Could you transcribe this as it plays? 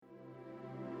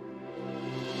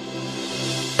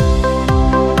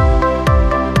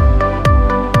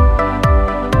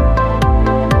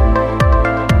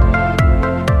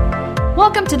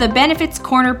to the Benefits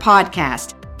Corner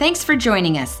podcast. Thanks for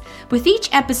joining us. With each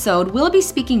episode, we'll be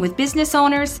speaking with business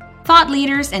owners, thought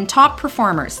leaders, and top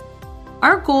performers.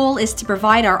 Our goal is to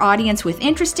provide our audience with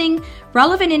interesting,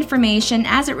 relevant information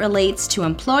as it relates to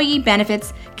employee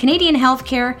benefits, Canadian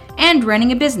healthcare, and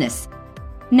running a business.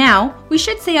 Now, we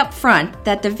should say up front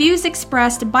that the views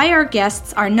expressed by our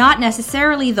guests are not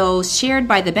necessarily those shared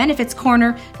by the Benefits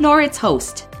Corner nor its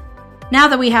host. Now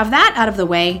that we have that out of the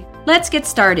way, let's get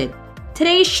started.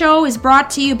 Today's show is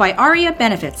brought to you by ARIA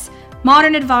Benefits,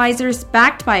 modern advisors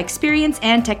backed by experience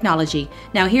and technology.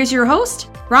 Now here's your host,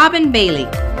 Robin Bailey.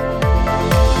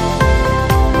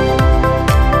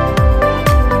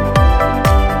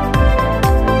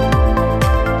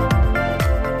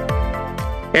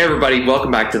 Hey everybody,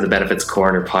 welcome back to the Benefits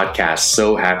Corner podcast.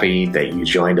 So happy that you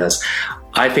joined us.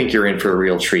 I think you're in for a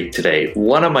real treat today.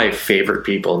 One of my favorite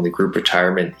people in the group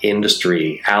retirement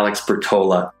industry, Alex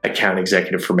Bertola, account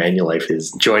executive for Manulife,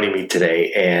 is joining me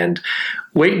today. And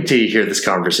wait until you hear this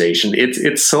conversation.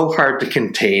 It's so hard to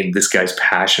contain this guy's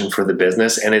passion for the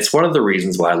business. And it's one of the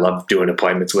reasons why I love doing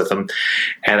appointments with him.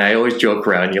 And I always joke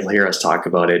around, you'll hear us talk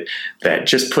about it, that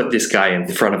just put this guy in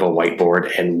front of a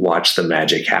whiteboard and watch the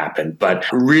magic happen. But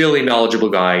really knowledgeable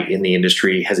guy in the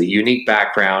industry, has a unique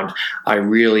background. I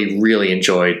really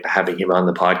enjoyed having him on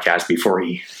the podcast before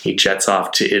he jets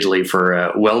off to Italy for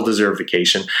a well-deserved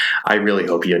vacation. I really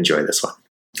hope you enjoy this one.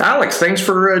 Alex, thanks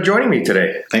for joining me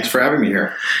today. Thanks for having me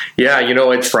here. Yeah,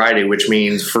 it's Friday, which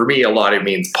means for me, it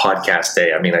means podcast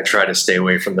day. I mean, I try to stay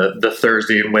away from the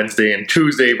Thursday and Wednesday and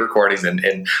Tuesday recordings,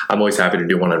 and I'm always happy to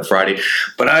do one on Friday.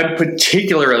 But I'm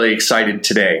particularly excited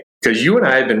today because you and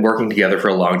I have been working together for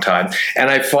a long time, and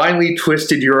I finally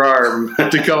twisted your arm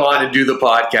to come on and do the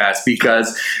podcast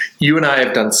because you and I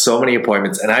have done so many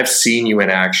appointments, and I've seen you in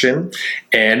action.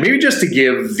 And maybe just to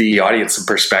give the audience some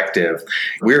perspective,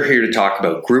 we're here to talk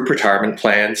about group retirement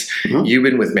plans. Mm-hmm. You've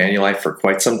been with Manulife for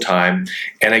quite some time.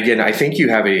 And again, I think you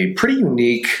have a pretty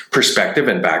unique perspective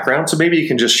and background. So maybe you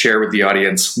can just share with the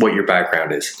audience what your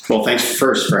background is. Well, thanks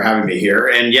first for having me here.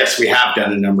 And yes, we have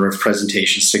done a number of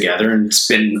presentations together, and it's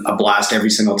been a blast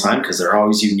every single time because they're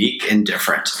always unique and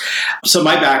different. So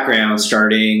my background,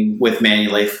 starting with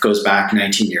Manulife, goes back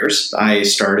 19 years. I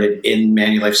started in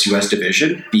Manulife's U.S.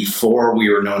 division. Before we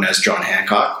were known as John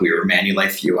Hancock, we were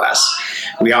Manulife U.S.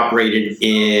 We operated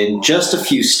in just a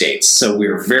few states, so we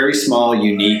were very small,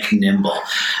 unique, nimble.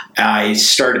 I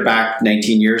started back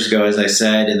 19 years ago, as I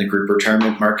said, in the group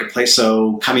retirement marketplace.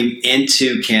 So coming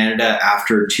into Canada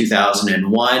after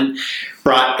 2001,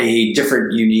 brought a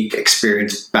different, unique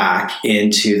experience back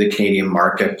into the Canadian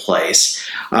marketplace.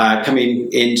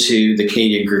 Coming into the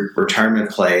Canadian group retirement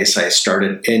place, I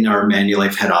started in our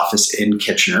Manulife head office in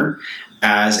Kitchener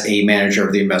as a manager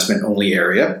of the investment-only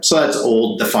area. So that's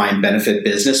old defined benefit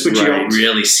business, which you don't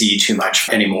really see too much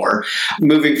anymore.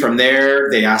 Moving from there,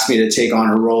 they asked me to take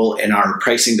on a role in our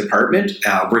pricing department,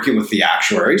 working with the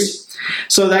actuaries.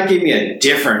 So that gave me a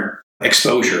different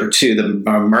exposure to the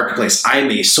marketplace.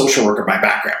 I'm a social worker by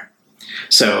background.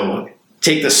 So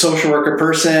take the social worker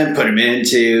person, put him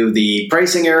into the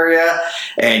pricing area,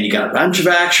 and you got a bunch of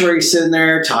actuaries sitting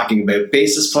there talking about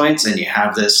basis points, and you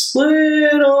have this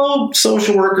little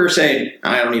social worker saying,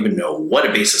 I don't even know what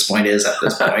a basis point is at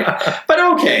this point, but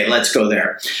okay, let's go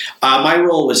there. My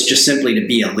role was just simply to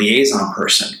be a liaison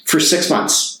person for 6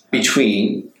 months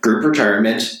between group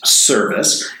retirement,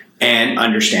 service, and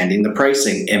understanding the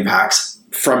pricing impacts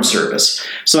from service.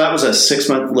 So that was a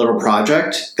 6-month little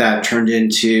project that turned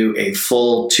into a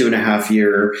full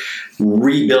 2.5-year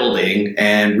rebuilding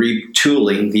and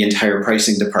retooling the entire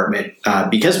pricing department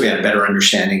because we had a better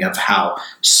understanding of how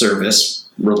service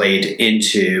relayed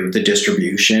into the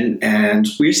distribution, and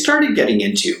we started getting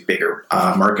into bigger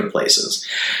marketplaces.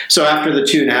 So after the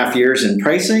 2.5 years in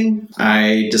pricing,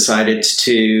 I decided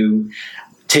to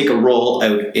take a role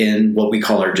out in what we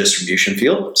call our distribution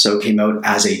field. So came out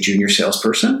as a junior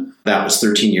salesperson. That was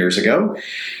 13 years ago.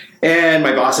 And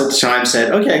my boss at the time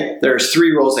said, okay, there's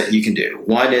 3 roles that you can do.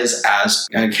 One is as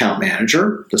an account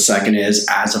manager. The second is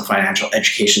as a financial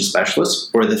education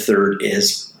specialist. Or the third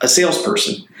is a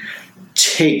salesperson.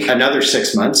 Take another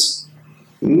 6 months,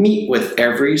 meet with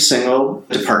every single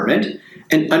department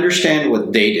and understand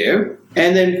what they do,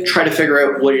 and then try to figure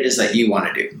out what it is that you want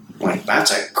to do. Like, that's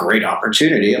a great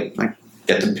opportunity. I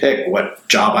get to pick what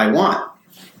job I want.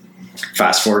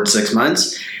 Fast forward 6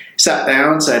 months, sat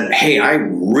down and said, hey, I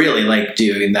really like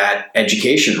doing that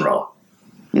education role.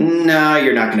 No,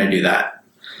 you're not going to do that.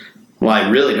 Well, I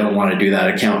really don't want to do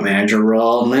that account manager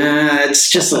role. Nah,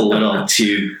 it's just a little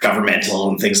too governmental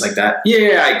and things like that.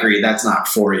 Yeah, I agree. That's not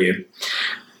for you.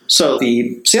 So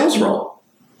the sales role,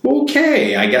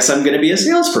 okay, I guess I'm going to be a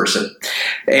salesperson.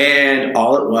 And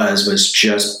all it was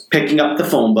just picking up the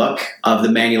phone book of the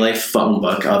Manulife phone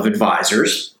book of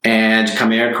advisors and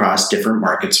coming across different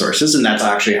market sources. And that's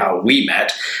actually how we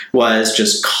met, was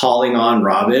just calling on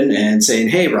Robin and saying,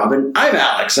 hey, Robin, I'm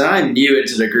Alex, and I'm new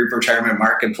into the group retirement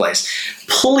marketplace.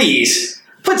 Please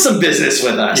put some business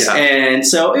with us. Yeah. And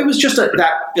so it was just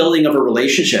that building of a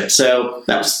relationship. So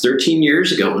that was 13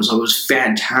 years ago. It was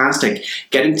fantastic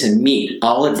getting to meet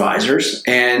all advisors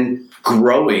and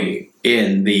growing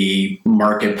in the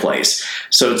marketplace.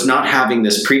 So it's not having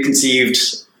this preconceived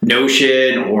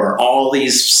notion or all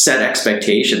these set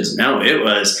expectations. No, it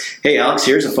was, hey, Alex,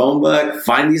 here's a phone book,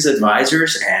 find these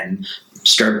advisors and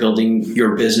start building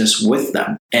your business with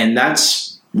them. And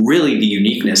that's really the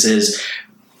uniqueness, is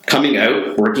coming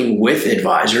out, working with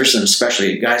advisors, and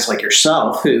especially guys like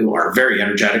yourself who are very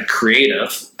energetic,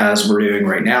 creative, as we're doing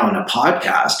right now in a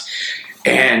podcast,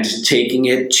 and taking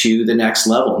it to the next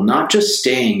level, not just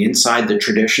staying inside the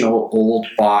traditional old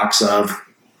box of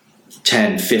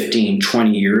 10, 15,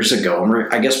 20 years ago.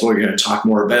 And I guess we're going to talk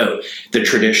more about the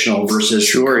traditional versus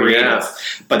creative. Yeah.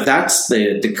 But that's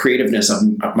the creativeness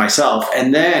of myself.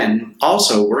 And then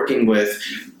also working with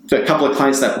a couple of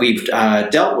clients that we've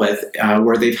dealt with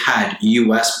where they've had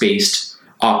US-based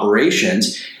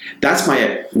operations. That's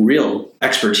my real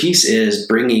expertise, is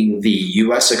bringing the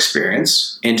US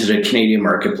experience into the Canadian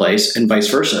marketplace and vice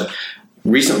versa.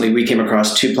 Recently, we came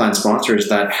across 2 plan sponsors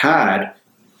that had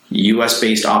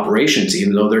US-based operations,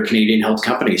 even though they're Canadian-held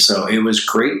companies. So it was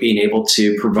great being able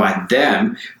to provide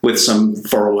them with some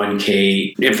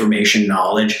 401k information,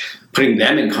 knowledge, putting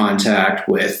them in contact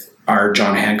with our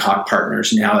John Hancock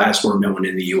partners, now as we're known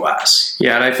in the U.S.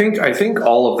 Yeah, and I think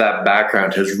all of that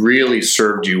background has really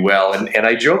served you well. And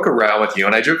I joke around with you,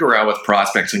 and I joke around with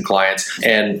prospects and clients,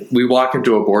 and we walk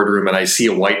into a boardroom and I see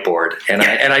a whiteboard, and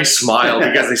I smile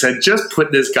because they said, just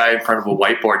put this guy in front of a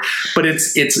whiteboard. But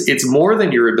it's more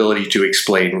than your ability to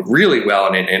explain really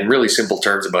well and in really simple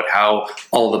terms about how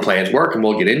all the plans work, and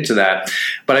we'll get into that.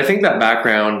 But I think that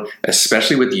background,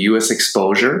 especially with the U.S.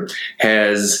 exposure,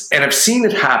 has, and I've seen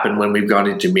it happen when we've gone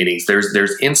into meetings,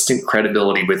 there's instant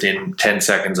credibility within 10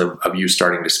 seconds of you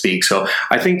starting to speak. So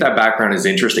I think that background is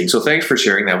interesting. So thanks for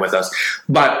sharing that with us.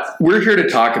 But we're here to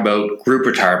talk about group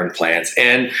retirement plans.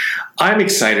 And I'm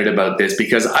excited about this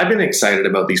because I've been excited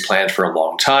about these plans for a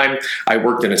long time. I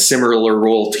worked in a similar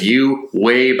role to you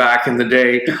way back in the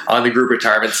day on the group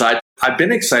retirement side. I've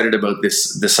been excited about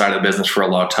this side of the business for a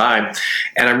long time.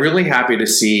 And I'm really happy to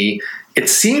see, it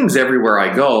seems everywhere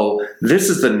I go, this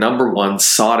is the number one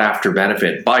sought after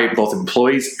benefit by both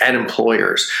employees and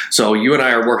employers. So you and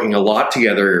I are working a lot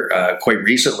together quite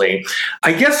recently.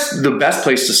 I guess the best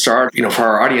place to start, for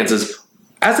our audience is,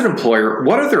 as an employer,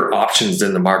 what are their options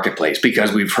in the marketplace?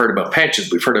 Because we've heard about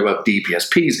pensions, we've heard about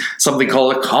DPSPs, something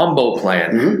called a combo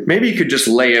plan. Mm-hmm. Maybe you could just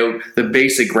lay out the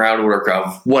basic groundwork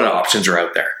of what options are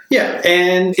out there. Yeah,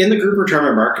 and in the group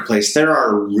retirement marketplace, there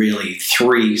are really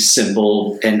 3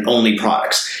 simple and only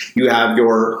products. You have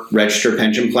your registered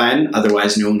pension plan,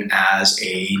 otherwise known as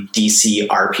a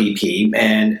DCRPP,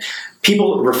 and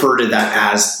people refer to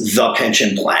that as the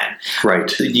pension plan.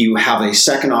 Right. You have a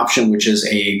second option, which is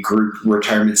a group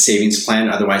retirement savings plan,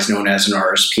 otherwise known as an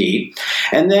RSP.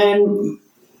 And then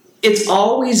it's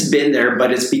always been there,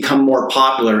 but it's become more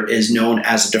popular, is known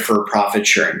as a deferred profit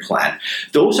sharing plan.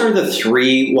 Those are the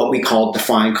 3 what we call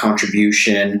defined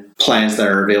contribution plans that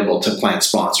are available to plan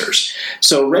sponsors.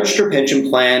 So registered pension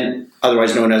plan,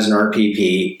 otherwise known as an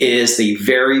RPP, is the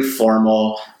very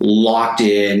formal,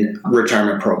 locked-in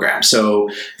retirement program. So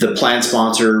the plan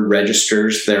sponsor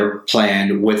registers their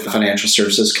plan with the Financial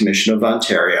Services Commission of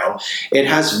Ontario. It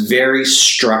has very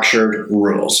structured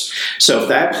rules. So if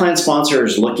that plan sponsor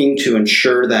is looking to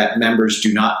ensure that members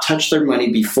do not touch their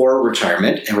money before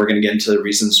retirement, and we're going to get into the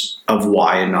reasons of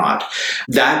why and not,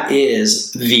 that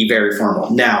is the very formal.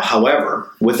 Now,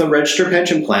 however, with a registered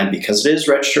pension plan, because it is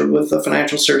registered with the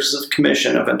Financial Services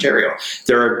Commission of Ontario,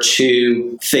 there are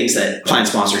 2 things that plan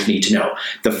sponsors need to know.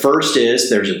 The first is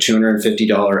there's a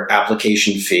 $250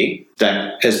 application fee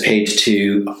that is paid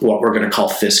to what we're going to call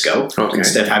FSCO,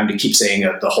 instead of having to keep saying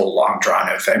the whole long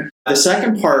drawn-out thing. The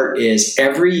second part is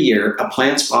every year a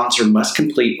plan sponsor must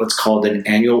complete what's called an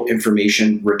annual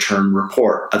information return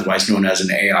report, otherwise known as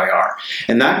an AIR.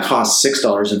 And that costs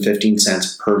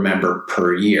 $6.15 per member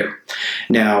per year.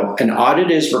 Now, an audit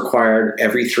is required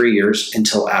every 3 years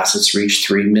until assets reach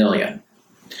 $3 million.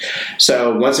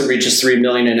 So once it reaches $3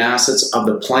 million in assets of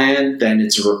the plan, then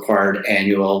it's a required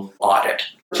annual audit.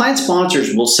 Plan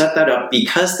sponsors will set that up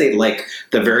because they like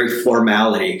the very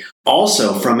formality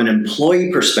Also, from an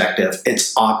employee perspective,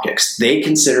 it's optics. They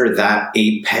consider that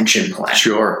a pension plan.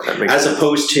 Sure. That makes as sense.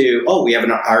 opposed to, oh, we have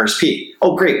an RSP.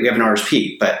 Oh, great, we have an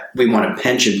RSP, but we want a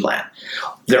pension plan.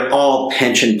 They're all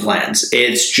pension plans.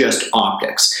 It's just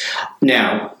optics.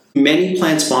 Now, many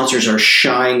plan sponsors are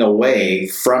shying away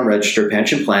from registered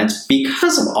pension plans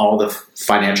because of all the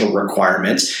financial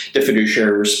requirements, the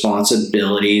fiduciary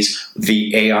responsibilities,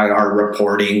 the AIR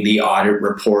reporting, the audit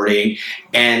reporting,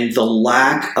 and the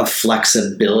lack of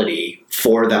flexibility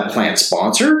for that plan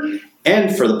sponsor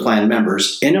and for the plan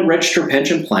members. In a registered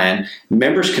pension plan,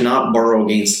 members cannot borrow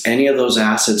against any of those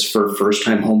assets for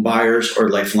first-time home buyers or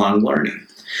lifelong learning.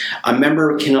 A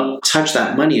member cannot touch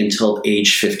that money until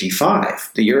age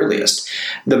 55, the earliest.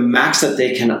 The max that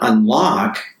they can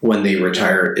unlock when they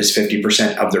retire is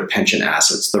 50% of their pension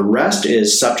assets. The rest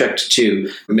is subject to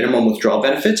minimum withdrawal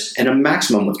benefits and a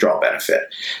maximum withdrawal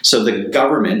benefit. So the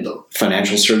government, the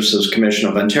Financial Services Commission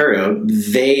of Ontario,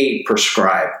 they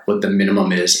prescribe what the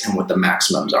minimum is and what the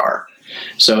maximums are.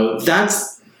 So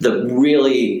that's the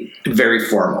really very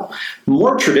formal.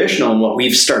 More traditional, and what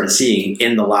we've started seeing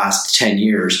in the last 10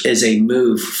 years is a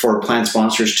move for plan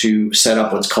sponsors to set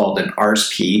up what's called an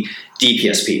RSP,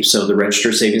 DPSP, so the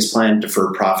Registered Savings Plan,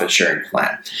 Deferred Profit Sharing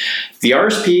Plan. The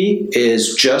RSP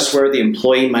is just where the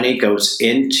employee money goes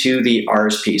into the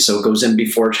RSP, so it goes in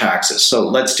before taxes. So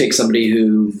let's take somebody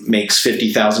who makes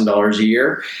 $50,000 a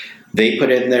year. They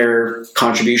put in their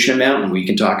contribution amount, and we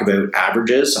can talk about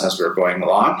averages as we're going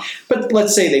along. But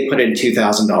let's say they put in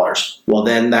 $2,000. Well,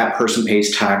 then that person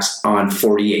pays tax on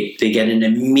 $48,000. They get an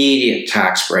immediate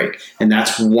tax break, and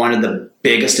that's one of the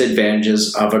biggest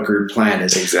advantages of a group plan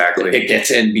is Exactly. it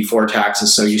gets in before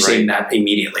taxes, so you save that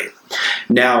immediately.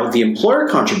 Now, the employer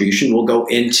contribution will go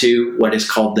into what is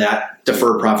called that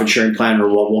Deferred Profit Sharing Plan, or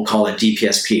what we'll call a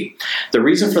DPSP. The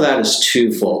reason for that is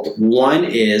twofold. One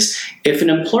is if an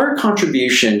employer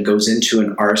contribution goes into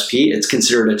an RSP, it's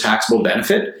considered a taxable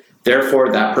benefit.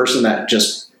 Therefore, that person that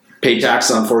just paid tax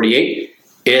on $48,000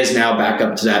 is now back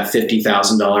up to that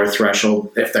 $50,000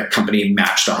 threshold if the company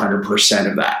matched 100%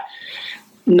 of that.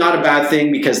 Not a bad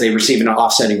thing because they receive an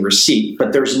offsetting receipt,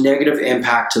 but there's negative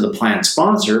impact to the plan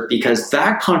sponsor because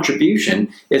that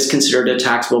contribution is considered a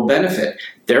taxable benefit.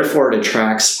 Therefore, it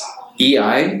attracts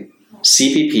EI,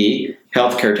 CPP,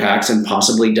 healthcare tax, and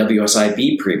possibly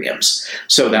WSIB premiums.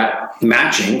 So that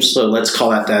matching, so let's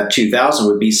call that $2,000,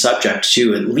 would be subject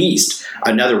to at least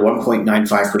another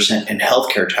 1.95% in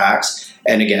healthcare tax.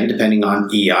 And again, depending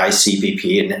on EI,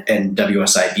 CPP, and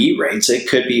WSIB rates, it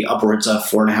could be upwards of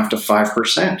 4.5% to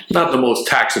 5%. Not the most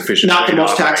tax efficient. Not the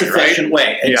most tax efficient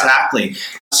way, exactly. Yeah.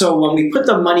 So when we put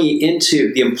the money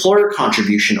into the employer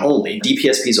contribution only,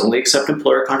 DPSPs only accept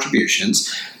employer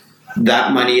contributions,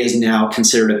 that money is now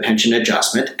considered a pension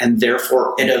adjustment, and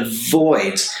therefore it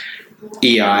avoids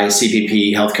EI,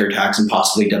 CPP, healthcare tax, and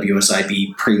possibly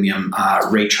WSIB premium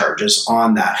rate charges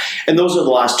on that. And those are the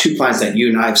last two plans that you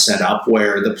and I have set up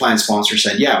where the plan sponsor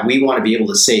said, yeah, we want to be able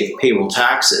to save payroll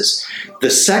taxes.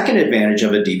 The second advantage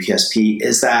of a DPSP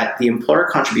is that the employer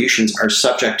contributions are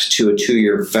subject to a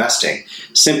 2-year vesting,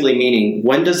 simply meaning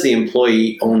when does the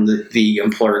employee own the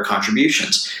employer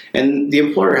contributions? And the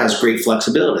employer has great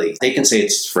flexibility. They can say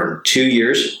it's from 2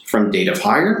 years from date of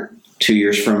hire, 2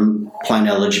 years from plan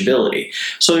eligibility.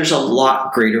 So there's a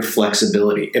lot greater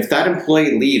flexibility. If that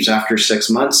employee leaves after 6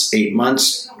 months, 8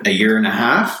 months, a year and a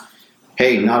half,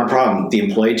 hey, not a problem. The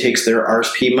employee takes their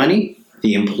RSP money,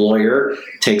 the employer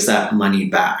takes that money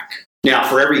back. Now,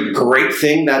 for every great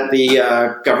thing that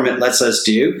the government lets us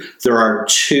do, there are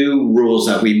 2 rules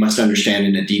that we must understand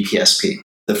in a DPSP.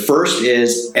 The first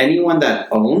is anyone that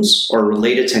owns or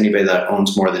related to anybody that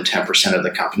owns more than 10% of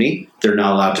the company, they're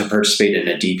not allowed to participate in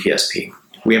a DPSP.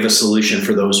 We have a solution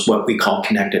for those, what we call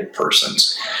connected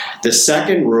persons. The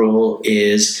second rule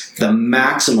is the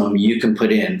maximum you can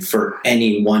put in for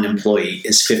any one employee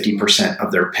is 50%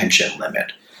 of their pension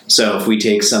limit. So if we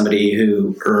take somebody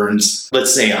who earns,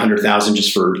 let's say $100,000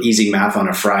 just for easy math on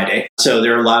a Friday, so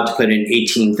they're allowed to put in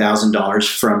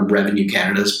 $18,000 from Revenue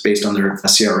Canada based on their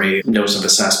CRA notice of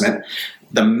assessment.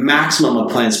 The maximum a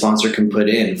plan sponsor can put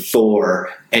in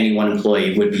for any one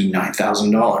employee would be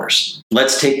 $9,000.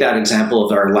 Let's take that example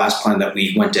of our last plan that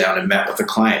we went down and met with the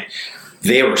client.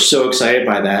 They were so excited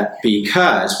by that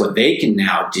because what they can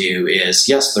now do is,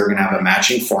 yes, they're going to have a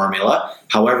matching formula.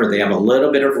 However, they have a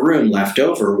little bit of room left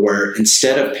over where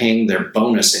instead of paying their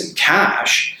bonus in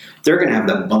cash, they're going to have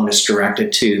the bonus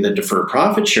directed to the deferred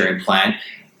profit sharing plan.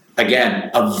 Again,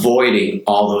 avoiding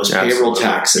all those payroll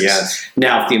taxes. Yes.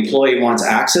 Now, if the employee wants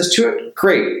access to it,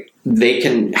 great. They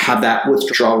can have that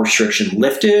withdrawal restriction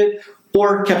lifted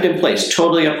or kept in place,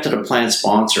 totally up to the plan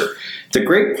sponsor. The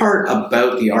great part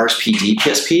about the RSP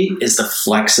DPSP is the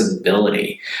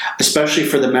flexibility, especially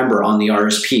for the member on the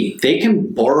RSP. They can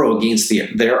borrow against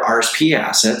their RSP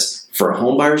assets for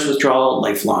home buyer's withdrawal,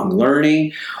 lifelong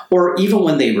learning, or even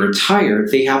when they retire,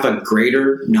 they have a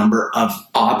greater number of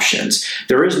options.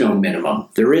 There is no minimum.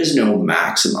 There is no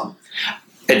maximum.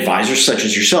 Advisors such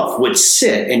as yourself would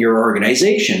sit in your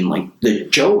organization, like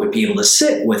Joe would be able to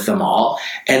sit with them all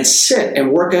and sit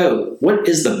and work out what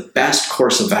is the best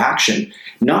course of action,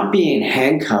 not being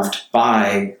handcuffed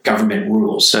by government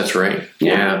rules. That's right.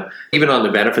 Yeah. Even on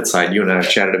the benefit side, you and I have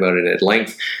chatted about it at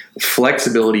length.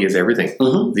 Flexibility is everything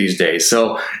these days.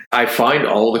 So I find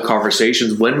all the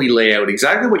conversations when we lay out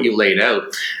exactly what you laid out,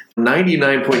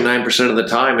 99.9% of the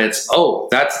time it's,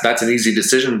 that's an easy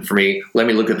decision for me. Let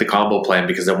me look at the combo plan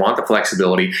because I want the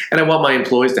flexibility and I want my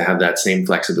employees to have that same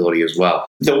flexibility as well.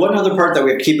 The one other part that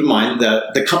we have to keep in mind,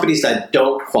 the companies that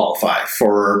don't qualify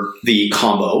for the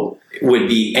combo would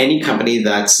be any company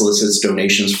that solicits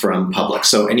donations from public.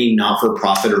 So any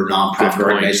not-for-profit or non-profit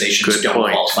organizations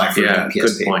don't qualify for DPSP.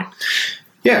 Good point.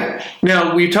 Yeah.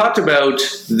 Now, we talked about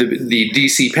the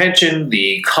DC pension,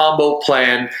 the combo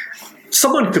plan.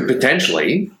 Someone could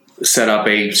potentially set up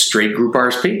a straight group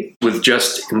RSP with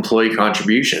just employee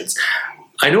contributions.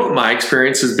 I know what my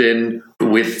experience has been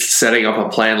with setting up a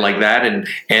plan like that,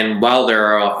 and while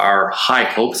there are high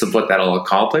hopes of what that'll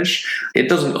accomplish, it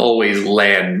doesn't always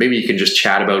land. Maybe you can just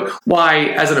chat about why,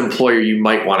 as an employer, you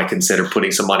might want to consider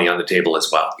putting some money on the table as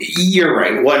well. You're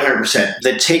right, 100%.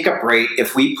 The take-up rate,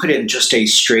 if we put in just a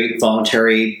straight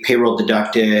voluntary payroll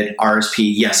deducted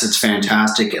RSP, yes, it's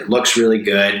fantastic. It looks really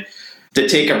good. The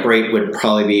take-up rate would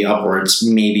probably be upwards,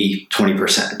 maybe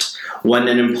 20%. When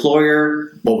an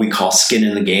employer, what we call skin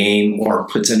in the game, or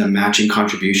puts in a matching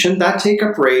contribution, that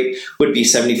take-up rate would be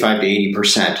 75 to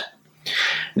 80%.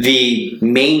 The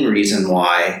main reason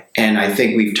why, and I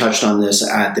think we've touched on this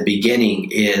at the beginning,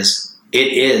 is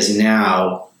it is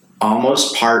now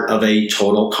almost part of a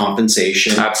total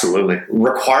compensation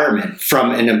requirement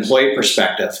from an employee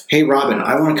perspective. Hey, Robin,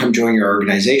 I want to come join your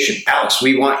organization. Alex,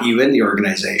 we want you in the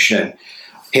organization.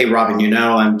 Hey, Robin,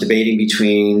 I'm debating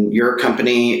between your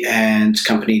company and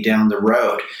company down the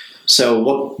road. So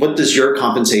what does your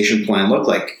compensation plan look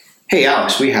like? Hey,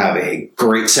 Alex, we have a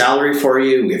great salary for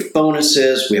you. We have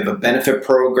bonuses. We have a benefit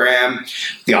program,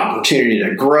 the opportunity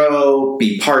to grow,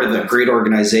 be part of a great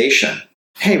organization.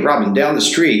 Hey, Robin, down the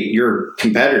street, your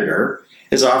competitor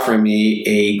is offering me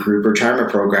a group retirement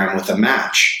program with a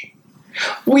match.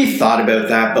 We thought about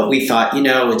that, but we thought,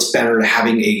 it's better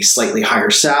having a slightly higher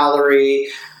salary.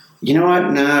 You know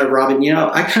what? Nah, Robin,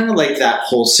 I kind of like that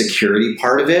whole security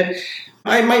part of it.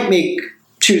 I might make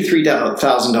 $2,000 to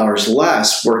 $3,000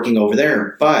 less working over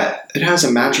there, but it has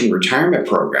a matching retirement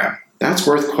program. That's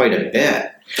worth quite a bit.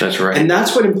 That's right. And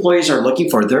that's what employees are looking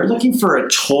for. They're looking for a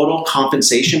total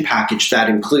compensation package that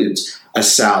includes a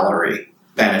salary,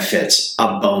 benefits,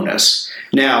 a bonus.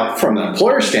 Now, from an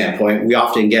employer standpoint, we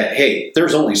often get, hey,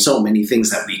 there's only so many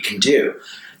things that we can do.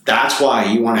 That's why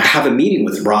you want to have a meeting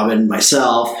with Robin,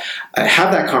 myself,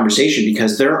 have that conversation,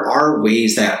 because there are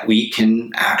ways that we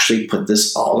can actually put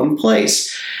this all in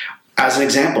place. As an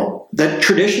example, the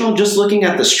traditional, just looking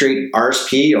at the straight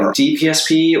RSP or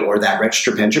DPSP or that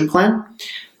registered pension plan,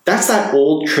 that's that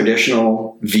old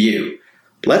traditional view.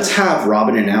 Let's have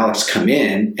Robin and Alex come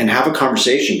in and have a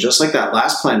conversation, just like that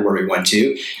last plan where we went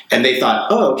to, and they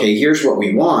thought, okay, here's what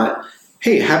we want.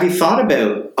 Hey, have you thought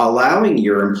about allowing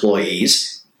your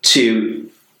employees to,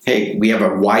 hey, we have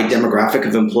a wide demographic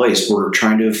of employees. We're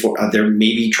trying to afford, they're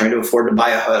maybe trying to afford to buy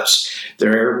a house.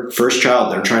 Their first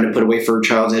child, they're trying to put away for a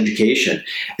child's education.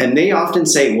 And they often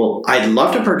say, well, I'd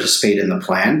love to participate in the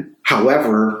plan.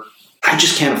 However, I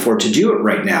just can't afford to do it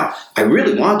right now. I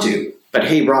really want to. But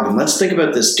hey, Robin, let's think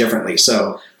about this differently.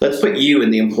 So let's put you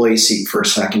in the employee seat for a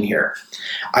second here.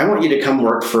 I want you to come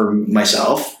work for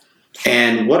myself.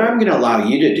 And what I'm going to allow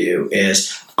you to do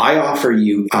is I offer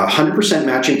you a 100%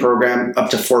 matching program up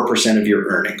to 4% of your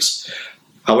earnings.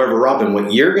 However, Robin,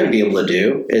 what you're going to be able to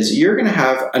do is you're going to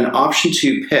have an option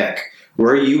to pick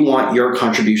where you want your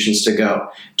contributions to go.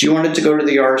 Do you want it to go to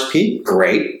the RSP?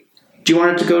 Great. Do you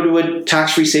want it to go to a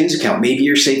tax-free savings account? Maybe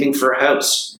you're saving for a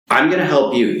house. I'm going to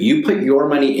help you. You put your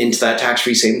money into that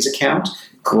tax-free savings account.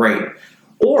 Great.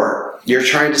 Or you're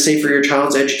trying to save for your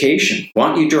child's education. Why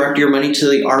don't you direct your money to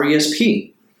the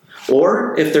RESP?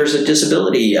 Or if there's a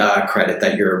disability credit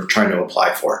that you're trying to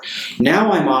apply for.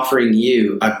 Now I'm offering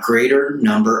you a greater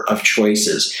number of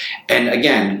choices. And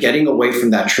again, getting away from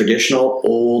that traditional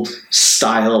old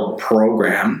style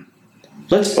program,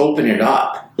 let's open it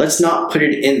up. Let's not put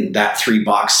it in that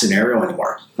 3-box scenario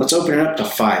anymore. Let's open it up to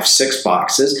 5, 6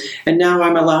 boxes. And now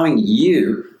I'm allowing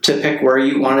you to pick where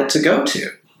you want it to go to.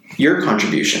 Your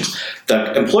contributions.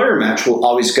 The employer match will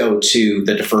always go to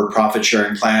the deferred profit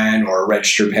sharing plan or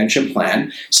registered pension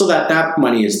plan so that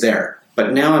money is there.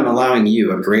 But now I'm allowing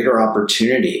you a greater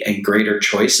opportunity and greater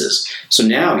choices. So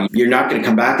now you're not going to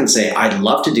come back and say, I'd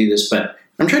love to do this, but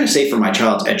I'm trying to save for my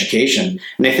child's education.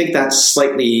 And I think that's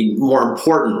slightly more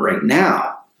important right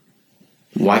now.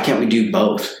 Why can't we do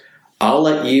both? I'll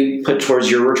let you put towards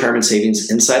your retirement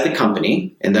savings inside the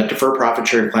company, and that deferred profit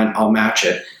sharing plan, I'll match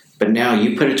it. But now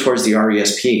you put it towards the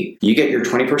RESP. You get your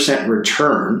 20%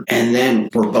 return, and then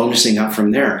we're bonusing up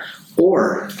from there.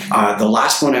 Or the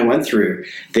last one I went through,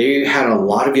 they had a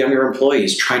lot of younger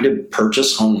employees trying to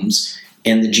purchase homes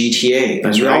in the GTA.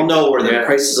 And we all know where the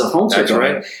prices of homes are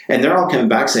going. Right. And they're all coming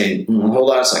back saying,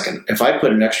 hold on a second. If I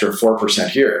put an extra 4%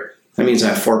 here, that means I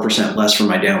have 4% less for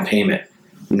my down payment.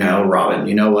 No, Robin,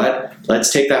 you know what?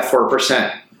 Let's take that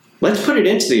 4%. Let's put it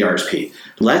into the RSP.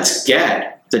 Let's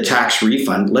get the tax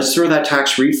refund. Let's throw that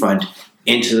tax refund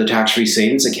into the tax-free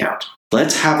savings account.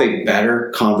 Let's have a better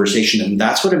conversation. And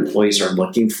that's what employees are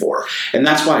looking for. And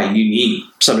that's why you need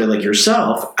somebody like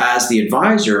yourself as the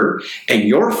advisor and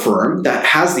your firm that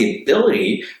has the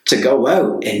ability to go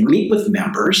out and meet with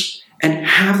members and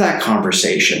have that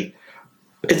conversation.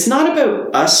 It's not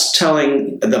about us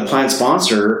telling the plan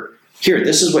sponsor, here,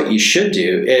 this is what you should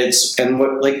do. And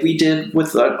what like we did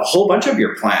with a whole bunch of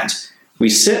your plans. We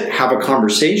sit, have a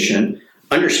conversation,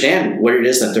 understand what it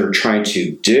is that they're trying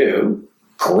to do.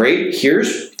 Great,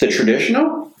 here's the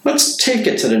traditional. Let's take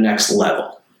it to the next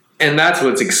level. And that's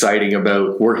what's exciting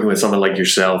about working with someone like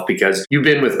yourself, because you've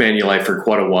been with Manulife for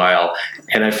quite a while,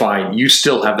 and I find you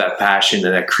still have that passion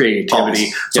and that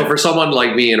creativity. So for someone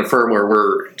like me in a firm where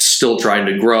we're still trying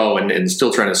to grow and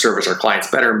still trying to service our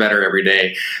clients better and better every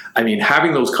day, I mean,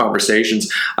 having those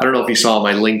conversations, I don't know if you saw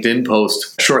my LinkedIn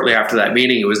post shortly after that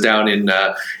meeting. It was down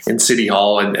in City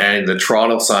Hall and the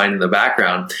Toronto sign in the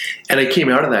background. And I came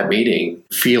out of that meeting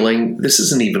feeling this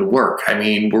isn't even work. I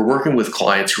mean, we're working with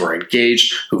clients who are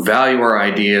engaged, who value our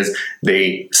ideas.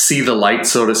 They see the light,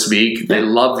 so to speak. They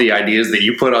love the ideas that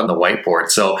you put on the whiteboard.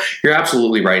 So you're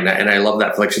absolutely right. And I love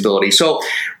that flexibility. So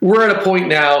we're at a point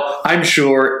now, I'm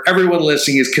sure everyone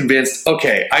listening is convinced,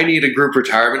 okay, I need a group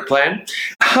retirement plan.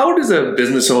 How does a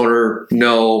business owner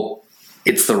know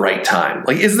it's the right time?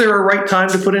 Like, is there a right time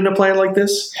to put in a plan like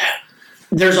this?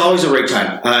 There's always a right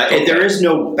time. There is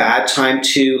no bad time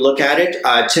to look at it.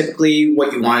 Typically,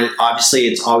 what you want, obviously,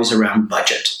 it's always around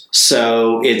budget.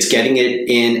 So it's getting it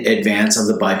in advance of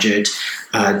the budget,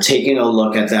 taking a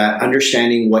look at that,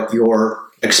 understanding what your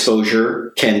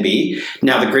exposure can be.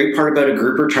 Now, the great part about a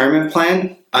group retirement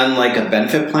plan, unlike a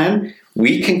benefit plan,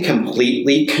 we can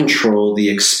completely control the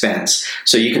expense.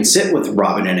 So you can sit with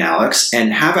Robin and Alex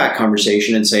and have that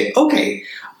conversation and say, okay,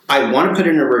 I want to put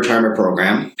in a retirement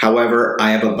program. However,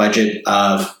 I have a budget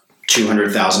of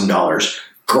 $200,000.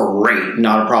 Great,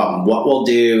 not a problem. What we'll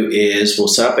do is we'll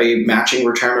set up a matching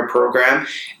retirement program.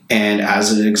 And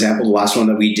as an example, the last one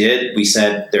that we did, we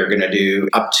said they're going to do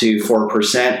up to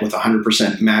 4% with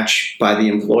 100% match by the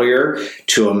employer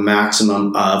to a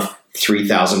maximum of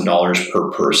 $3,000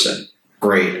 per person.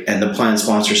 Great. And the plan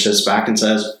sponsor sits back and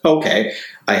says, okay,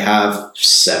 I have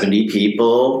 70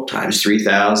 people times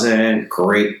 3,000.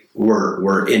 Great.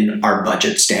 We're in our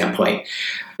budget standpoint.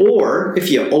 Or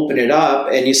if you open it up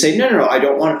and you say, no, I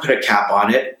don't want to put a cap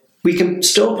on it, we can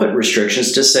still put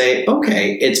restrictions to say,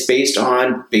 okay, it's based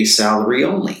on base salary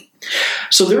only.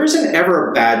 So there isn't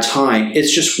ever a bad time.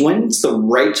 It's just when's the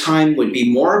right time would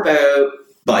be more about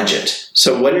budget.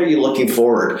 So when are you looking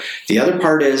forward? The other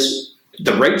part is,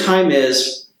 the right time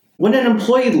is when an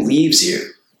employee leaves you.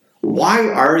 Why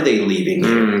are they leaving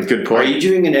you? Good point. Are you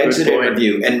doing an exit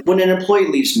interview? And when an employee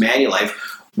leaves Manulife,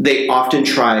 they often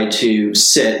try to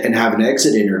sit and have an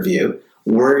exit interview.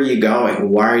 Where are you going?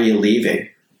 Why are you leaving?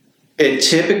 And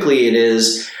typically it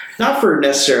is not for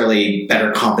necessarily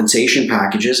better compensation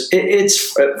packages.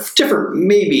 It's different,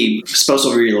 maybe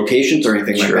spousal relocations or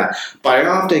anything like that. But I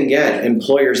often get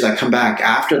employers that come back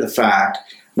after the fact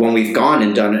when we've gone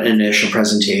and done an initial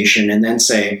presentation and then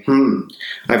say,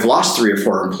 I've lost 3 or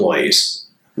 4 employees.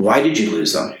 Why did you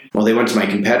lose them? Well, they went to my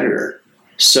competitor.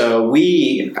 So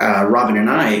we, Robin and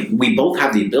I, we both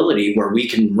have the ability where we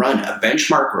can run a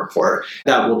benchmark report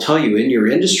that will tell you in your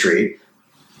industry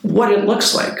what it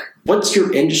looks like. What's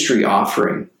your industry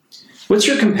offering? What's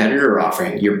your competitor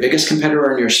offering? Your biggest competitor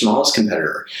and your smallest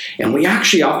competitor. And we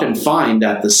actually often find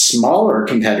that the smaller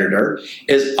competitor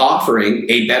is offering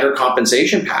a better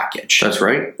compensation package. That's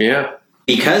right. Yeah.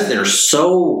 Because they're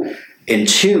so in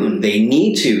tune, they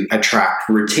need to attract,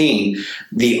 retain.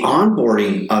 The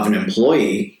onboarding of an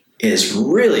employee is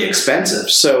really expensive.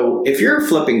 So if you're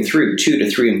flipping through 2 to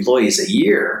 3 employees a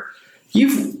year,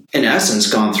 you've in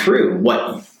essence gone through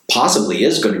what possibly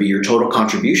is going to be your total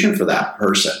contribution for that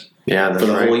person. Yeah, for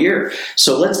the whole year.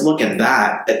 So let's look at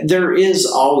that. There is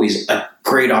always a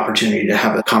great opportunity to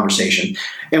have a conversation.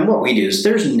 And what we do is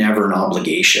there's never an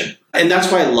obligation. And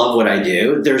that's why I love what I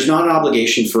do. There's not an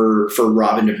obligation for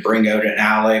Robin to bring out an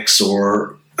Alex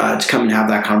or to come and have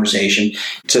that conversation,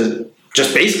 to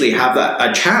just basically have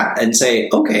a chat and say,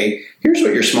 okay, here's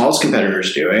what your smallest competitor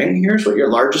is doing. Here's what your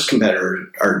largest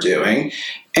competitor are doing.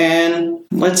 And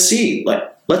let's see,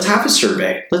 let's have a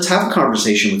survey. Let's have a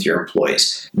conversation with your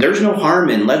employees. There's no harm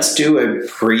in let's do a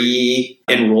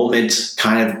pre-enrollment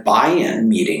kind of buy-in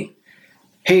meeting.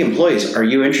 Hey, employees, are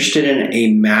you interested in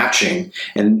a matching?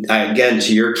 And again,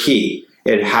 to your key,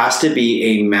 it has to be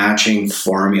a matching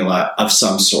formula of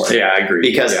some sort. Yeah, I agree.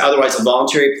 Because otherwise, a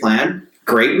voluntary plan,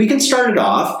 great, we can start it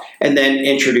off and then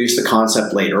introduce the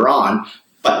concept later on.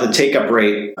 But the take-up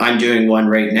rate, I'm doing one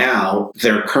right now,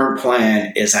 their current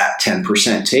plan is at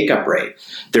 10% take-up rate.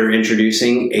 They're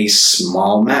introducing a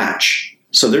small match.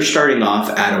 So they're starting off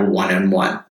at a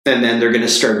 1-on-1. And then they're going to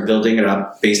start building it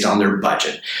up based on their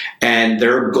budget. And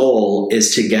their goal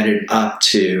is to get it up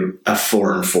to a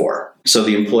 4-and-4. So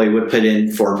the employee would put in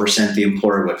 4%, the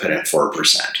employer would put in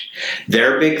 4%.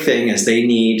 Their big thing is they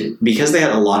need, because they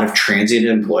had a lot of transient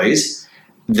employees,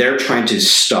 they're trying to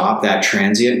stop that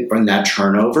transient and that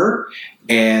turnover.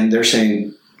 And they're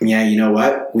saying, yeah, you know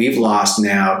what? We've lost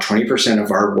now 20%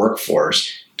 of our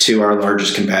workforce to our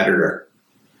largest competitor.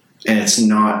 And it's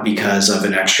not because of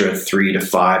an extra $3 to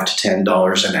 $5 to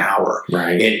 $10 an hour.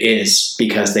 Right. It is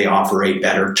because they offer a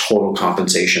better total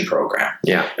compensation program.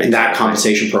 Yeah. And that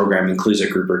compensation program includes a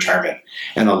group retirement.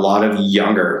 And a lot of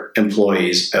younger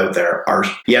employees out there are,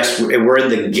 yes, we're in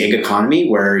the gig economy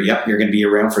where, yep, you're going to be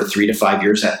around for 3 to 5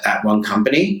 years at one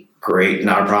company. Great,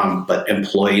 not a problem. But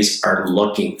employees are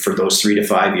looking for those 3 to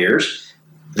 5 years.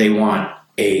 They want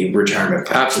a retirement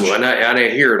package. Absolutely. And I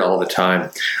hear it all the time.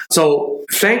 So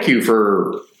thank you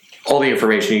for all the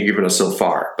information you've given us so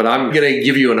far. But I'm going to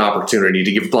give you an opportunity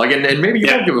to give a plug. And maybe you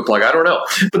won't give a plug. I don't know.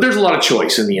 But there's a lot of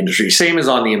choice in the industry. Same as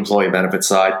on the employee benefit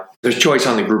side. There's choice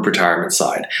on the group retirement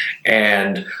side.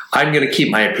 And I'm going to keep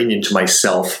my opinion to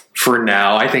myself for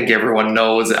now. I think everyone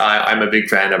knows I'm a big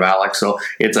fan of Alex, so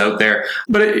it's out there.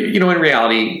 But, in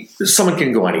reality, someone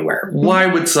can go anywhere. Why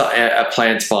would a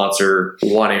plan sponsor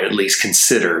want to at least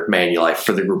consider Manulife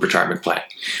for the group retirement plan?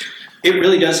 It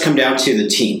really does come down to the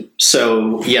team.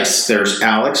 So, yes, there's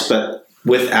Alex, but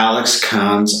with Alex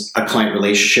comes a client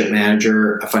relationship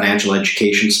manager, a financial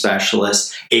education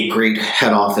specialist, a great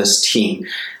head office team.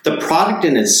 The product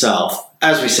in itself,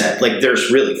 as we said,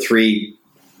 there's really 3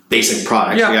 basic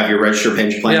products. Yeah. You have your registered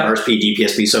pension plan, RSP,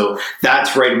 DPSP. So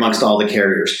that's right amongst all the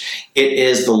carriers. It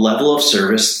is the level of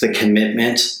service, the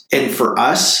commitment. And for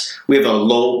us, we have a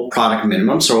low product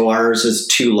minimum. So ours is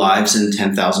 2 lives and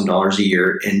 $10,000 a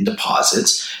year in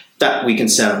deposits that we can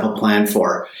set up a plan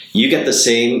for. You get the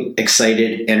same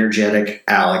excited, energetic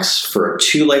Alex for a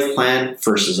 2-life plan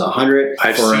versus 100.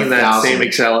 I've seen that same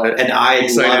and I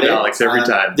excited love it. Alex every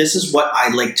time. This is what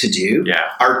I like to do. Yeah.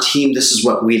 Our team, this is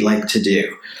what we like to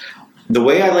do. The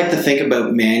way I like to think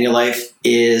about Manulife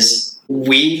is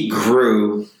we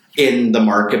grew in the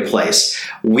marketplace.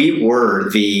 We were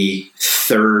the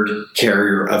 3rd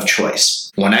carrier of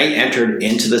choice. When I entered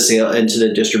into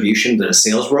the distribution, the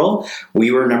sales role,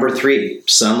 we were number 3.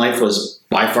 Sun Life was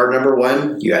by far number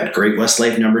 1. You had Great-West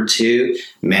Life number 2.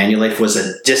 Manulife was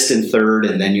a distant 3rd,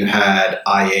 and then you had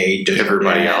IA,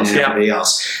 everybody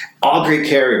else. All great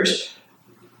carriers.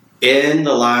 In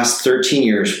the last 13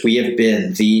 years, we have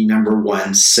been the number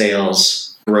 1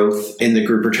 sales growth in the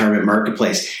group retirement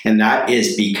marketplace. And that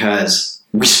is because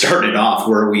we started off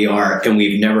where we are and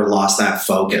we've never lost that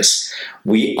focus.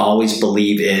 We always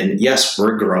believe in, yes,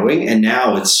 we're growing. And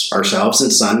now it's ourselves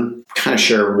and Sun kind of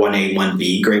share 1A,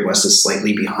 1B. Great-West is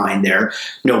slightly behind there.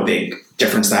 No big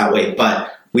difference that way.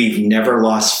 But we've never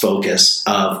lost focus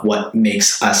of what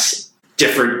makes us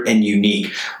different and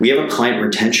unique. We have a client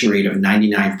retention rate of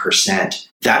 99%.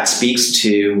 That speaks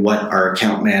to what our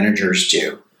account managers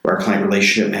do, our client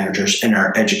relationship managers, and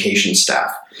our education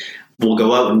staff. We'll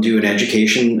go out and do an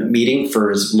education meeting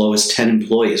for as low as 10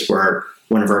 employees, where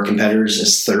one of our competitors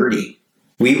is 30.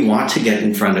 We want to get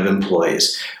in front of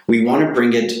employees. We want to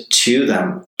bring it to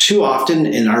them. Too often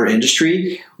in our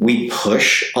industry, we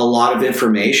push a lot of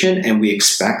information and we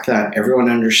expect that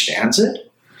everyone understands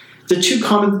it. The 2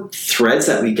 common threads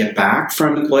that we get back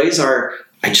from employees are,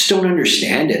 I just don't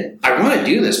understand it. I want to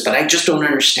do this, but I just don't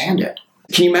understand it.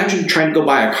 Can you imagine trying to go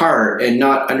buy a car and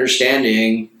not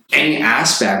understanding any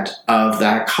aspect of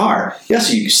that car.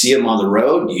 Yes, you see them on the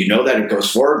road. You know that it goes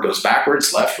forward, goes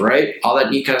backwards, left, right, all that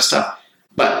neat kind of stuff.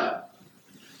 But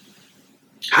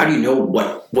how do you know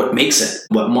what makes it?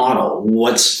 What model?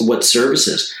 What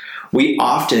services? We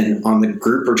often, on the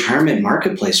group retirement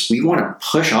marketplace, we want to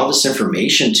push all this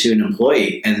information to an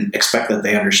employee and expect that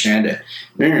they understand it.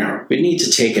 No. We need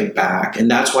to take it back. And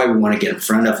that's why we want to get in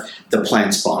front of the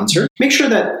plan sponsor. Make sure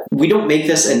that we don't make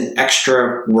this an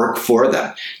extra work for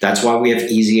them. That's why we have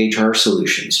Easy HR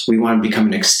Solutions. We want to become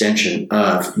an extension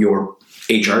of your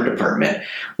HR department.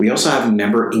 We also have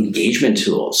member engagement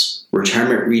tools,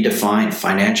 Retirement Redefined,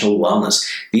 Financial Wellness.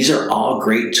 These are all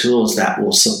great tools that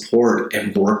will support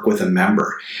and work with a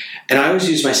member. And I always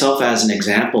use myself as an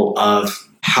example of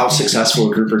how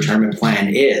successful a group retirement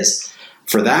plan is.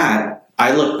 For that,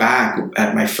 I look back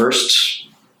at my first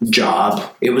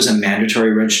job. It was a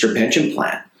mandatory registered pension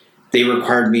plan. They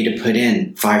required me to put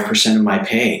in 5% of my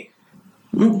pay.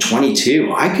 I'm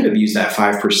 22. I could have used that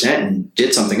 5% and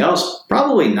did something else.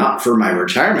 Probably not for my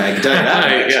retirement. I can tell you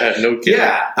that. Yeah, no kidding.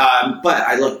 Yeah, but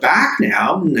I look back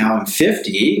now I'm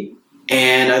 50,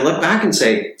 and I look back and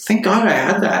say, thank God I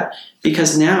had that,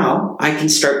 because now I can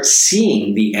start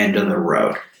seeing the end of the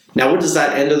road. Now, what does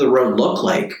that end of the road look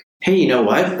like? Hey, you know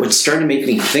what? What's starting to make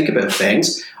me think about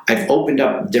things, I've opened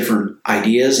up different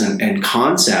ideas and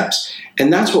concepts,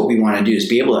 and that's what we want to do, is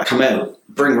be able to come out,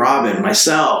 bring Robin,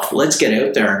 myself, let's get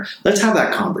out there, let's have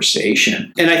that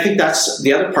conversation. And I think that's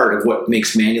the other part of what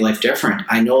makes Manulife different.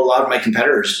 I know a lot of my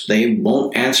competitors, they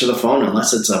won't answer the phone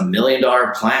unless it's $1 million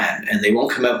plan, and they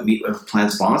won't come out and meet with a plan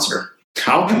sponsor.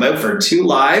 I'll come out for 2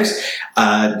 lives,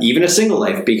 even a single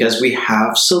life, because we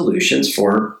have solutions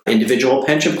for individual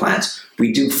pension plans.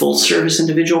 We do full service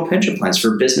individual pension plans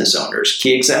for business owners,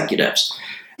 key executives.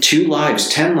 2 lives,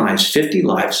 10 lives, 50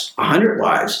 lives, 100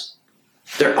 lives.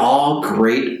 They're all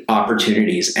great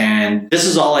opportunities. And this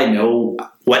is all I know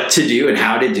what to do and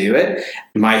how to do it.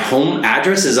 My home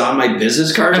address is on my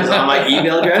business card, is on my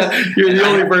email address. You're the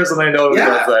only person I know who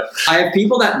does that. I have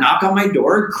people that knock on my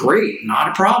door. Great, not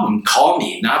a problem. Call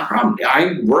me, not a problem.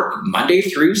 I work Monday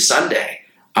through Sunday.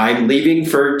 I'm leaving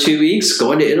for 2 weeks,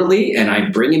 going to Italy, and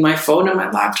I'm bringing my phone and my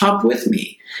laptop with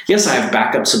me. Yes, I have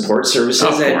backup support services.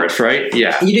 Of course, right?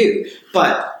 Yeah. You do.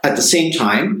 But at the same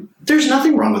time, there's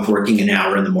nothing wrong with working an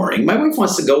hour in the morning. My wife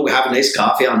wants to go have a nice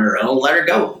coffee on her own. Let her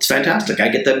go. It's fantastic. I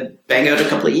get to bang out a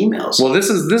couple of emails. Well, this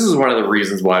is one of the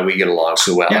reasons why we get along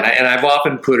so well. Yeah. And I've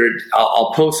often put it,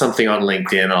 I'll post something on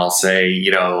LinkedIn. I'll say,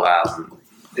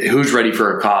 who's ready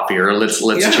for a coffee, or let's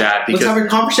chat. Because let's have a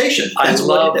conversation. That's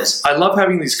what it is. I love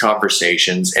having these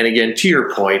conversations. And again, to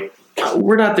your point,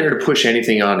 we're not there to push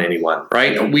anything on anyone,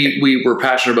 right? We're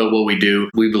passionate about what we do.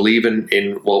 We believe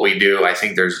in what we do. I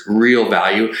think there's real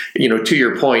value. To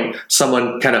your point,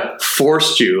 someone kind of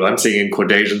forced you, I'm saying in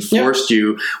quotations, forced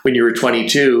you when you were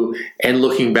 22, and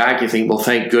looking back, you think, well,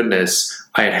 thank goodness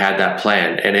I had that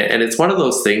plan. And it's one of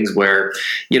those things where,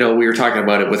 we were talking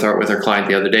about it with our client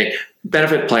the other day.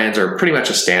 Benefit plans are pretty much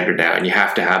a standard now, and you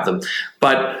have to have them.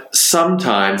 But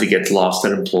sometimes it gets lost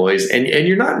on employees, and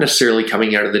you're not necessarily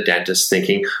coming out of the dentist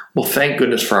thinking, well, thank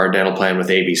goodness for our dental plan with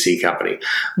ABC Company.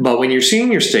 But when you're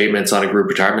seeing your statements on a group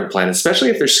retirement plan,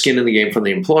 especially if there's skin in the game from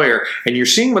the employer, and you're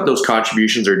seeing what those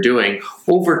contributions are doing,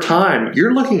 over time,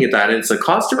 you're looking at that, and it's a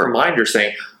constant reminder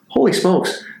saying, holy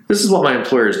smokes, this is what my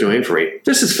employer is doing for me.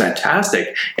 This is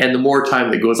fantastic. And the more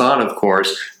time that goes on, of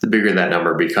course, the bigger that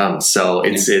number becomes. So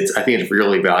I think it's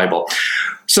really valuable.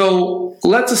 So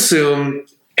let's assume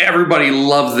everybody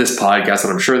loves this podcast,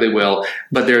 and I'm sure they will,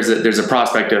 but there's a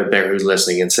prospect out there who's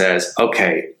listening and says,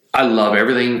 okay, I love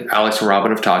everything Alex and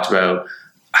Robin have talked about.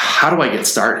 How do I get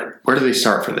started? Where do they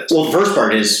start for this? Well, the first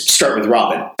part is start with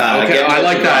Robin. Okay, I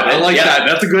like that. I like that.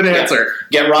 That's a good answer.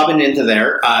 Get Robin into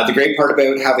there. The great part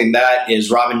about having that is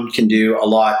Robin can do a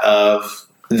lot of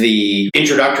the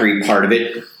introductory part of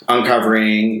it,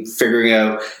 uncovering, figuring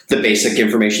out the basic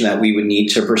information that we would need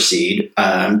to proceed,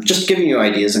 just giving you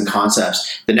ideas and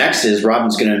concepts. The next is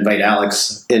Robin's going to invite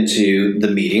Alex into the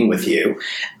meeting with you,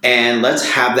 and let's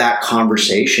have that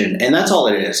conversation. And that's all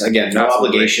it is. Again, no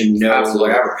obligation, no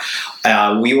whatever.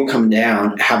 We will come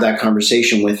down, have that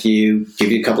conversation with you, give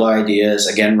you a couple of ideas,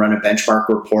 again, run a benchmark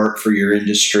report for your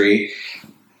industry,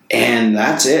 and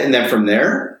that's it. And then from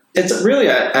there, it's really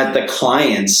at the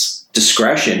client's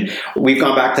discretion. We've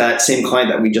gone back to that same client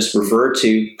that we just referred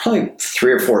to probably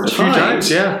 3 or 4 times. A few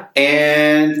times, yeah.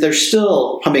 And they're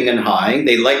still humming and hawing.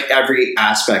 They like every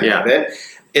aspect of it.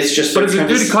 It's just, but it's a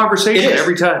good conversation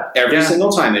every time. Every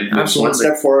single time. It moves one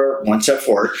step forward, one step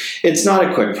forward. It's not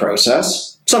a quick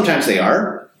process. Sometimes they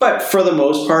are. But for the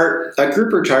most part, a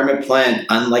group retirement plan,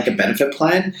 unlike a benefit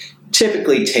plan,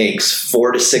 typically takes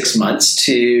 4 to 6 months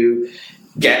to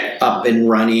get up and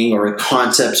running, or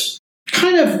concepts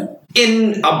kind of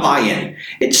in a buy-in.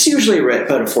 It's usually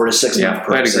about a 4 to 6 month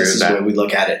process is the way we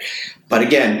look at it. But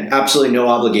again, absolutely no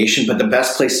obligation. But the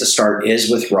best place to start is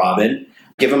with Robin.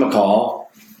 Give him a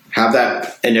call, have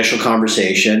that initial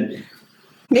conversation.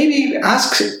 Maybe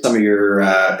ask some of your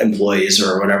employees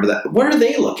or whatever what are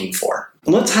they looking for?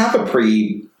 And let's have a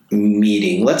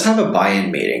pre-meeting. Let's have a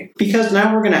buy-in meeting, because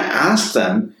now we're going to ask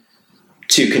them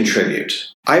to contribute.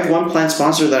 I have one plan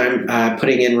sponsor that I'm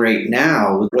putting in right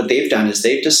now. What they've done is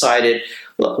they've decided,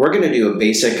 look, we're going to do a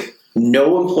basic,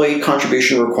 no employee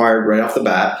contribution required right off the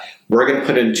bat. We're going to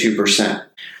put in 2%.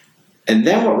 And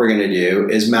then what we're going to do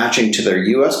is, matching to their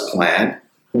US plan,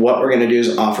 what we're going to do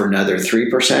is offer another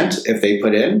 3% if they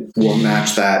put in. We'll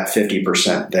match that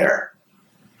 50% there.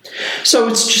 So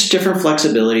it's just different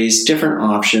flexibilities, different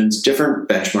options, different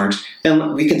benchmarks,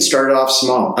 and we can start it off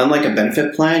small. Unlike a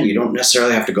benefit plan, you don't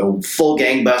necessarily have to go full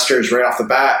gangbusters right off the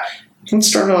bat. You can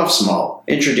start it off small,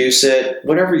 introduce it,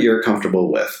 whatever you're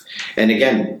comfortable with. And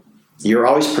again, you're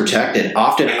always protected.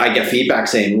 Often I get feedback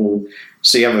saying, well,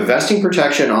 so you have a vesting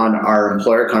protection on our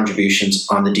employer contributions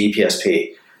on the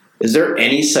DPSP. Is there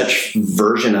any such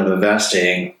version of a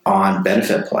vesting on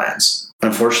benefit plans?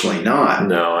 Unfortunately not.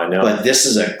 No, I know. But this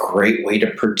is a great way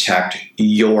to protect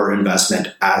your investment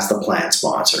as the plan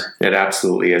sponsor. It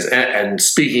absolutely is. And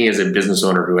speaking as a business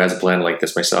owner who has a plan like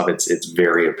this myself, it's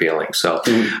very appealing. So,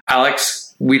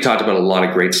 Alex, we talked about a lot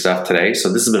of great stuff today.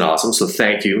 So this has been awesome. So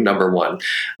thank you, number one.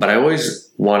 But I always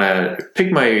want to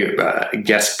pick my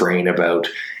guest brain about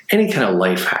any kind of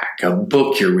life hack, a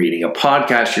book you're reading, a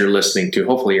podcast you're listening to.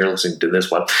 Hopefully you're listening to this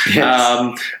one.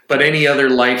 Yes. But any other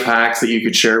life hacks that you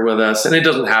could share with us? And it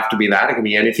doesn't have to be that. It can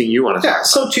be anything you want to talk about.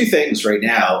 So 2 things right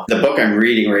now. The book I'm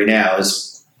reading right now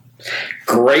is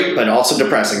great, but also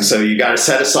depressing. So you got to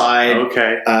set aside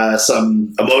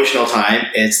some emotional time.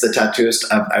 It's The Tattooist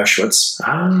of Auschwitz.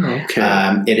 Oh,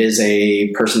 okay. It is a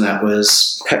person that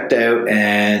was picked out,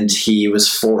 and he was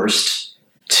forced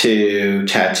to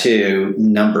tattoo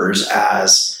numbers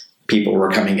as people were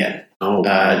coming in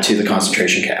to the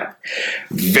concentration camp.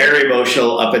 Very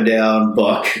emotional, up and down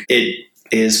book. It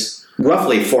is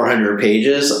roughly 400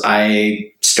 pages.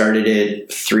 I started it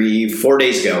 3-4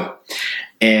 days ago,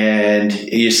 and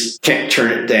you just can't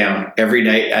turn it down every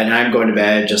night. And I'm going to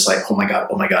bed just like, oh my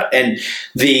God. And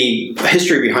the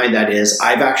history behind that is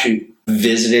I've actually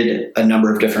visited a number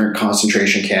of different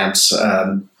concentration camps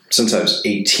since I was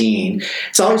 18.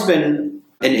 It's always been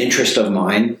an interest of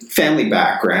mine, family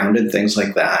background and things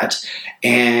like that.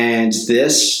 And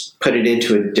this put it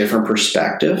into a different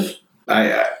perspective.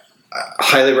 I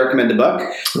highly recommend the book.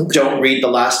 Okay. Don't read the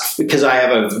last, because I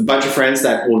have a bunch of friends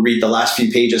that will read the last few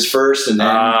pages first and then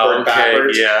work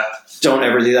backwards. Yeah. Don't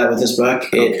ever do that with this book.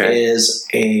 It is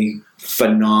a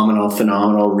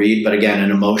phenomenal read, but again,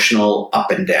 an emotional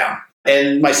up and down.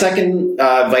 And my second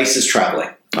vice is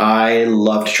traveling. I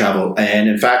love to travel. And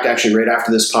in fact, actually right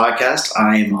after this podcast,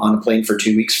 I'm on a plane for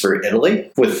 2 weeks for Italy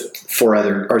with 3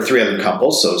 other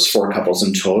couples. So it's 4 couples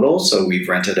in total. So we've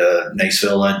rented a nice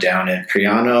villa down in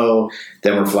Priano.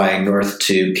 Then we're flying north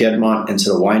to Piedmont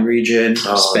into the wine region,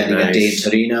 spending a day in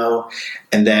Torino,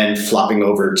 and then flopping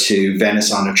over to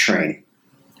Venice on a train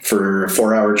for a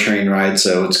 4-hour train ride.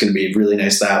 So it's going to be really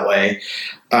nice that way.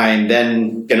 I'm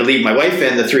then going to leave my wife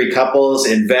and the 3 couples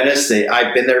in Venice.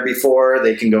 I've been there before.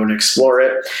 They can go and explore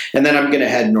it. And then I'm going to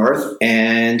head north.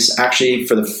 And actually,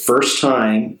 for the first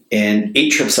time in 8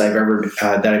 trips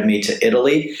that I've made to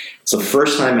Italy, it's the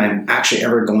first time I'm actually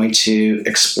ever going to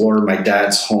explore my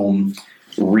dad's home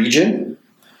region.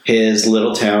 His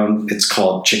little town, it's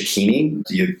called Cecchini.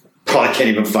 You probably can't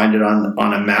even find it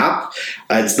on a map.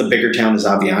 It's the bigger town is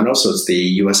Aviano, so it's the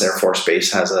U.S. Air Force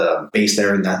Base has a base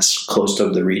there, and that's close to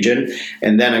the region.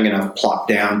 And then I'm going to plop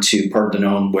down to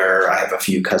Pordenone, where I have a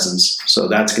few cousins. So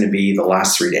that's going to be the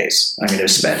last 3 days I'm going to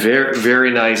spend. Very, very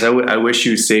nice. I wish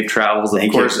you safe travels.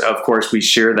 Of course, we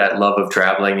share that love of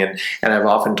traveling, and I've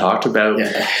often talked about,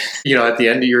 at the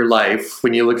end of your life,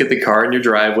 when you look at the car in your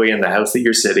driveway and the house that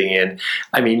you're sitting in.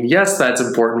 I mean, yes, that's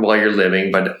important while you're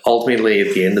living, but ultimately,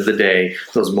 at the end of the day,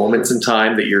 those moments in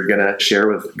time that you're going to share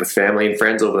with family and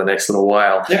friends over the next little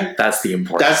while, that's the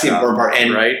important part.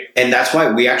 And that's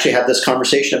why we actually had this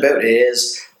conversation about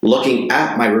is looking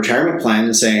at my retirement plan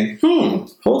and saying,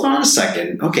 hold on a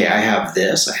second. Okay, I have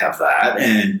this, I have that.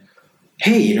 And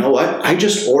hey, you know what? I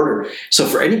just ordered. So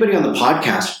for anybody on the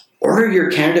podcast, order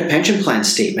your Canada Pension Plan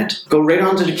statement. Go right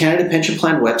onto the Canada Pension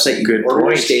Plan website. You can order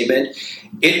your statement.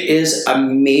 It is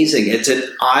amazing. It's an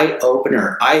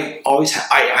eye-opener.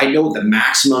 I know the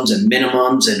maximums and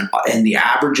minimums and the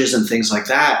averages and things like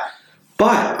that,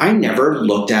 but I never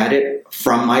looked at it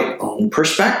from my own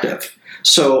perspective.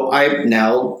 So I've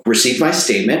now received my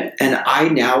statement, and I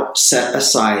now set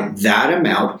aside that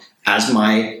amount as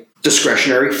my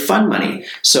discretionary fund money.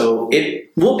 So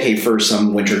it will pay for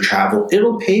some winter travel.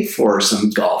 It'll pay for some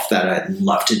golf that I'd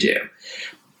love to do.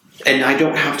 And I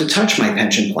don't have to touch my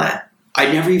pension plan.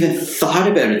 I never even thought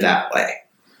about it that way.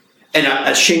 And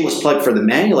a shameless plug for the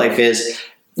Manulife is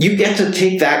you get to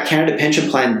take that Canada Pension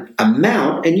Plan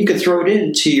amount and you can throw it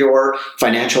into your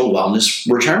financial wellness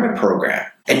retirement program.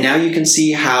 And now you can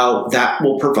see how that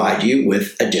will provide you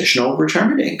with additional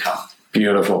retirement income.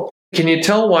 Beautiful. Can you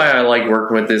tell why I like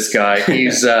working with this guy?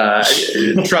 He's,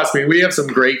 trust me, we have some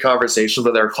great conversations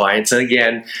with our clients. And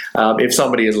again, if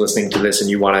somebody is listening to this and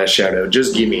you want to shout out,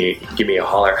 just give me a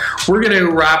holler. We're going to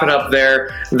wrap it up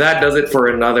there. That does it for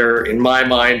another, in my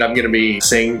mind, I'm going to be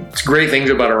saying great things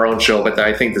about our own show, but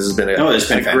I think this has been a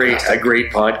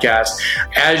great podcast.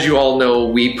 As you all know,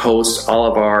 we post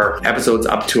all of our episodes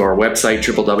up to our website,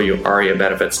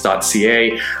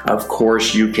 www.ariabenefits.ca. Of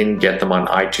course, you can get them on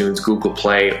iTunes, Google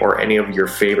Play, or any of your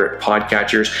favorite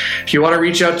podcatchers. If you want to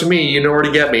reach out to me, you know where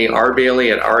to get me,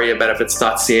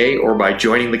 rbailey@ariabenefits.ca, or by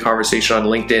joining the conversation on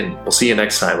LinkedIn. We'll see you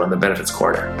next time on the Benefits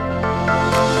Corner.